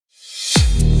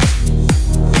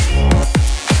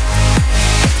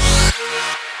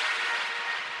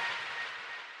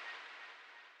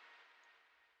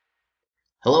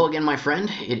Hello again, my friend.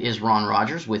 It is Ron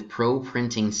Rogers with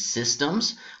ProPrinting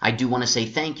Systems. I do want to say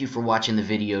thank you for watching the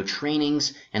video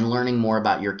trainings and learning more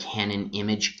about your Canon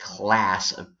image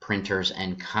class of printers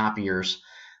and copiers.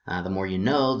 The more you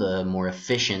know, the more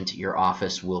efficient your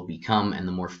office will become and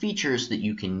the more features that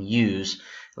you can use.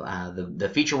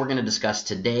 The feature we're going to discuss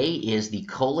today is the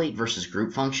collate versus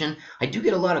group function. I do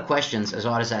get a lot of questions, as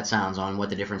odd as that sounds, on what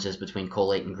the difference is between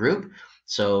collate and group.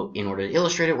 So in order to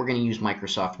illustrate it, we're going to use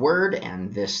Microsoft Word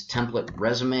and this template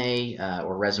resume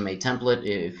or resume template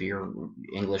if your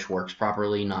English works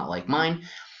properly, not like mine.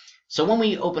 So when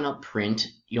we open up print,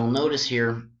 you'll notice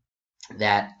here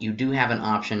that you do have an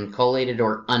option collated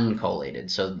or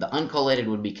uncollated. So the uncollated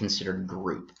would be considered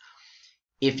group.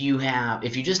 If you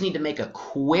just need to make a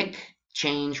quick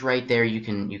change right there, you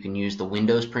can use the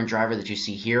Windows print driver that you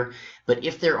see here. But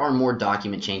if there are more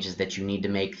document changes that you need to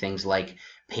make, things like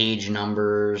page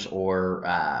numbers or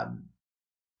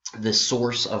the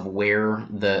source of where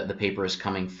the paper is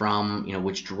coming from,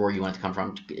 which drawer you want it to come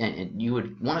from, and you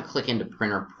would want to click into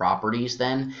printer properties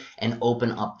then and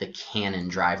open up the Canon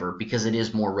driver because it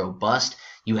is more robust,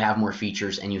 you have more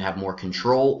features, and you have more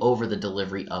control over the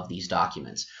delivery of these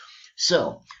documents.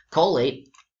 So collate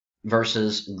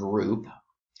versus group.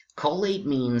 Collate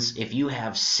means if you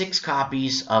have 6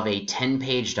 copies of a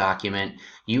 10-page document,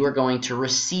 you are going to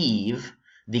receive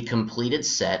the completed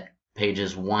set,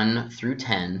 pages 1 through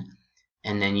 10,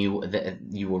 and then you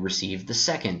will receive the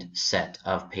second set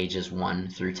of pages 1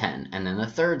 through 10, and then the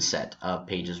third set of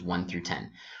pages 1 through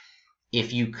 10.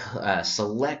 If you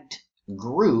select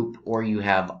group or you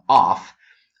have off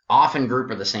and group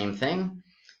are the same thing.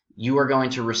 You are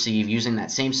going to receive, using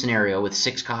that same scenario with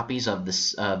 6 copies of the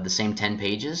same 10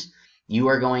 pages, you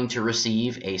are going to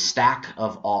receive a stack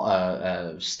of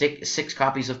 6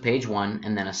 copies of page 1,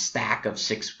 and then a stack of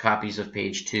 6 copies of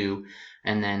page 2,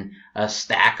 and then a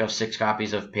stack of 6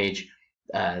 copies of page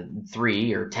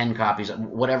 3, or 10 copies,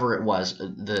 whatever it was.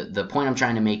 The point I'm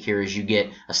trying to make here is you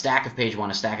get a stack of page 1,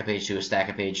 a stack of page 2, a stack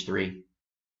of page 3,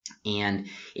 and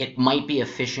it might be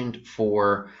efficient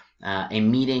for a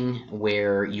meeting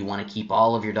where you want to keep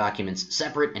all of your documents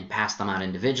separate and pass them out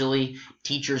individually.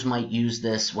 Teachers might use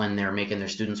this when they're making their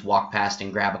students walk past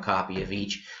and grab a copy of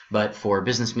each. But for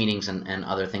business meetings and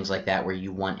other things like that where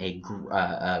you want a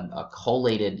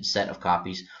collated set of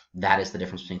copies, that is the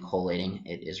difference between collating.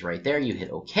 It is right there. You hit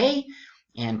OK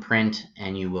and print,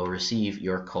 and you will receive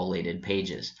your collated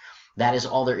pages. That is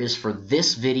all there is for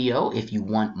this video. If you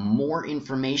want more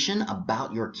information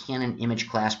about your Canon image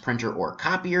class printer or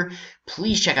copier,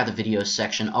 please check out the videos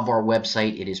section of our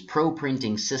website. It is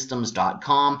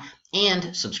proprintingsystems.com,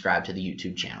 and subscribe to the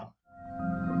YouTube channel.